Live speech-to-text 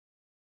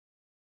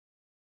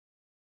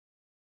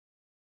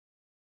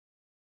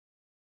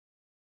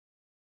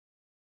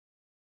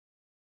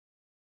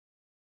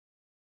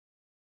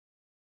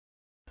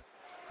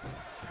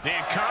The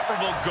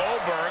incomparable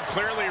Goldberg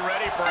clearly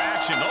ready for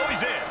action.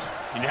 Always is.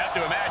 You have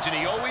to imagine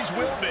he always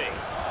will be.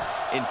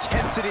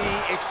 Intensity,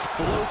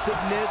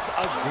 explosiveness,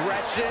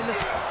 aggression.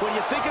 When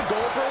you think of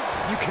Goldberg,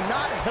 you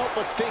cannot help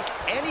but think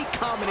any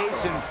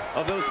combination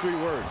of those three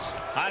words.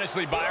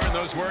 Honestly, Byron,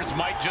 those words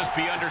might just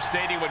be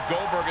understating what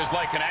Goldberg is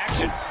like in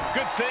action.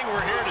 Good thing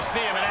we're here to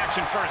see him in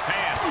action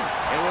firsthand.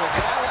 And with a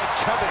guy like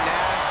Kevin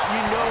Nash,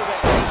 you know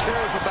that he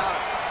cares about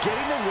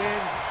getting the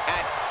win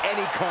at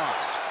any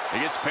cost. He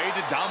gets paid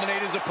to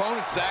dominate his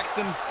opponent,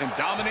 Saxton, and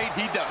dominate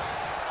he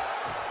does.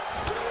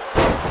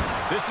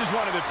 This is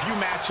one of the few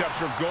matchups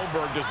where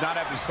Goldberg does not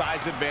have the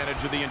size advantage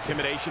or the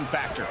intimidation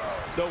factor.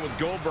 Though with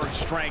Goldberg's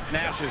strength,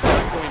 Nash is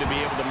not going to be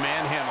able to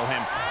manhandle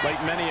him like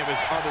many of his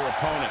other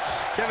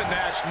opponents. Kevin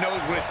Nash knows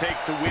what it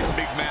takes to win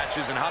big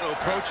matches and how to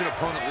approach an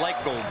opponent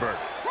like Goldberg.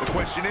 The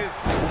question is,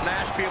 will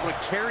Nash be able to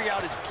carry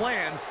out his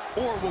plan,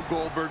 or will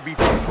Goldberg be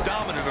too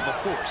dominant of a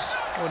force?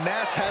 Well,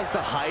 Nash has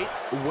the height,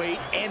 weight,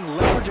 and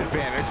leverage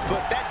advantage,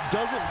 but that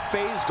doesn't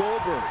faze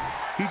Goldberg.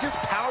 He just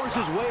powers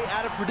his way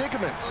out of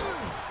predicaments.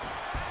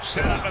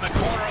 Set up in the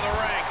corner of the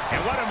ring. And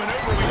what a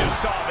maneuver we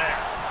just saw there.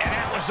 And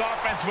that was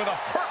offense with a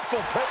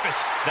hurtful purpose.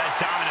 That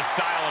dominant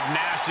style of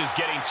Nash is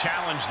getting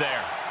challenged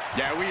there.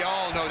 Yeah, we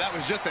all know that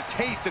was just a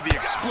taste of the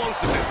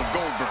explosiveness of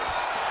Goldberg.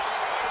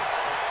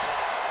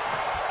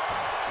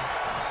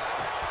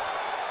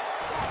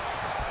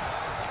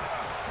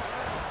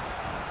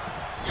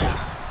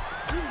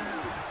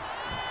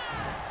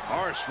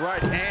 Harsh right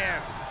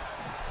hand.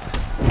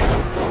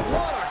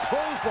 What a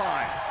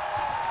clothesline.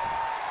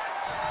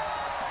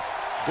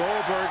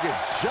 Goldberg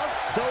is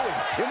just so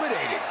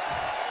intimidating.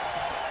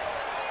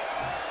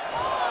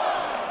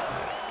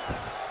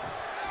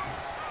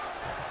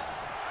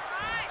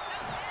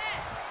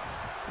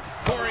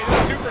 Corey, the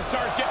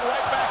superstar's getting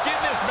right back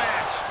in this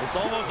match. It's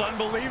almost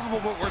unbelievable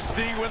what we're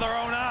seeing with our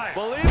own eyes.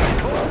 Believe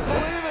it, Corey,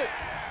 believe it.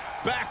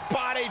 Back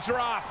body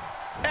drop.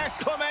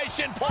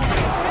 Exclamation point.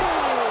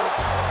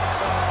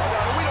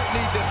 We don't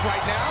need this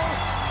right now.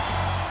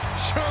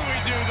 Sure we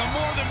do. The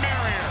more the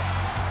merrier.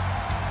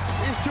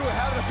 These two are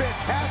having a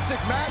fantastic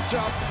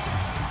matchup.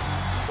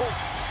 Well,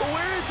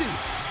 where is he?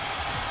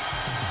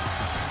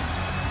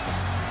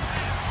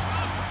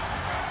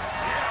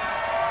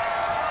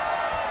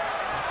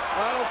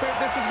 I don't think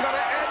this is going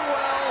to end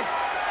well.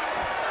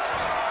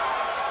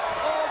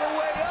 All the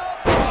way up.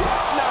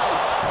 Jackknife.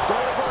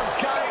 Goldberg's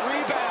got it.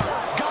 Rebound.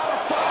 Gotta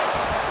fight.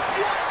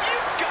 What?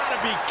 You've got to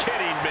be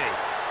kidding me.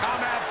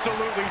 I'm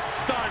absolutely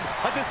stunned.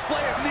 A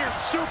display of near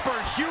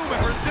superhuman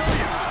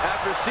resilience.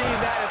 After seeing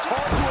that, it's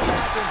hard to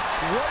imagine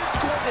what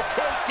it's going to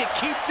take to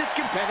keep this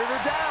competitor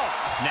down.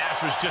 Nash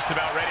was just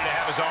about ready to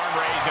have his arm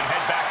raised and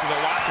head back to the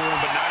locker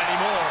room, but not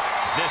anymore.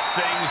 This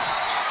thing's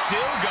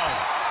still going.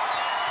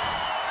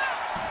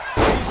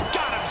 He's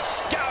got him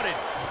scouted.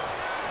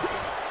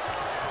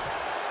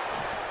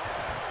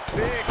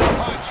 Big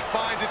punch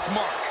finds its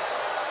mark.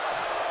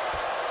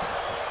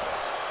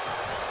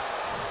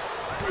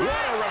 What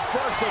a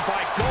reversal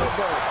by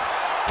Goldberg.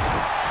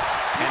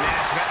 And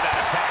Nash met that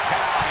attack head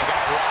on and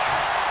got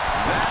rocked.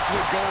 That's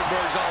what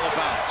Goldberg's all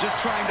about. Just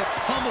trying to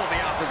pummel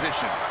the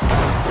opposition.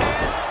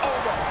 And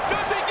over.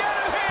 Does he get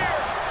him here?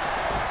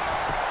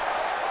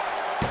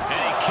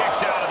 And he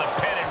kicks out of the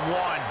pin and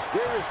one.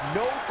 There is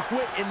no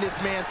quit in this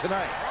man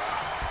tonight.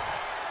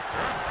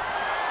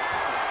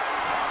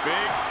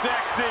 Big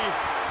sexy.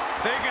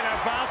 Thinking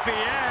about the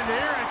end.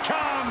 Here it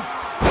comes.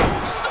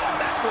 Saw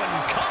that one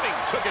coming.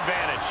 Took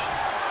advantage.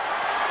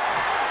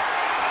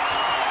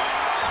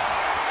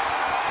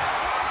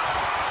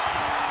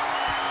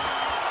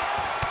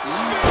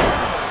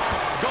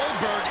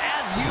 Goldberg,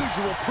 as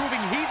usual,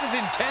 proving he's as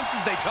intense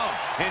as they come.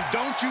 And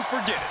don't you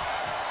forget it.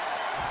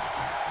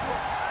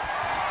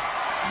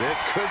 This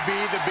could be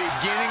the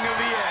beginning of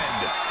the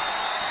end.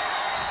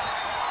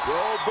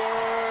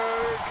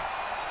 Goldberg.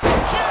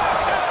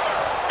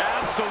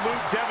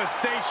 Absolute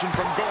devastation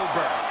from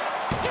Goldberg.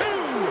 Two.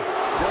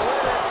 Still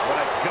in it. What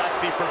a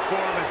gutsy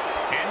performance.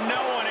 And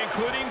no one,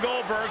 including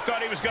Goldberg,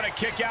 thought he was going to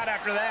kick out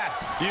after that.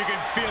 You can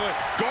feel it.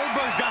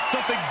 Goldberg's got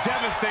something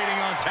devastating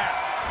on tap.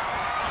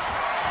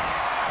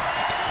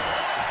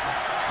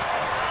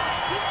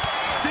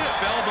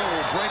 Stiff elbow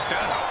will break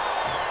that up.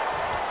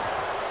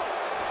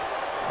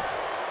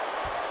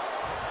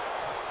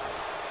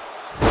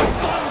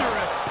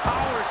 Thunderous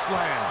power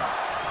slam.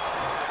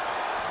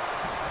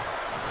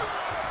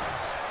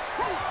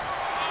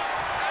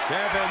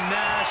 Kevin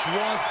Nash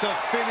wants to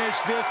finish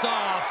this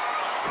off.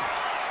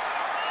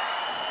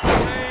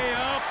 Way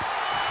up.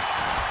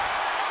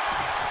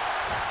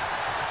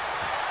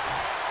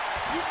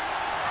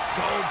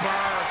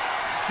 Goldberg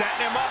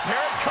setting him up. Here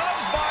it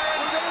comes, Byron.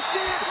 We're going to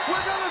see it.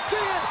 We're going to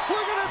see it.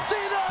 We're going to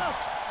see the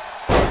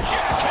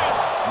jacket.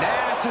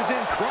 Nash is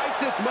in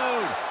crisis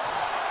mode.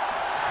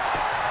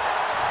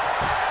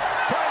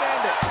 Try to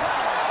end it.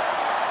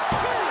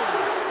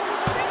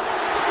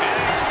 An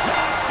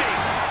exhausting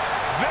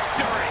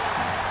victory,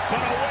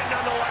 but a win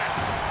nonetheless.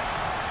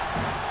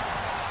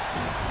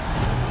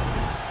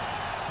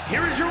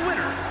 Here is your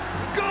winner,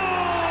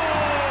 Goldberg.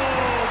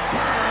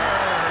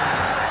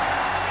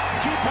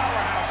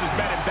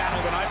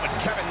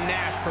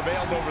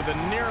 over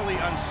the nearly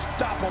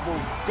unstoppable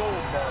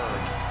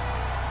Goldberg.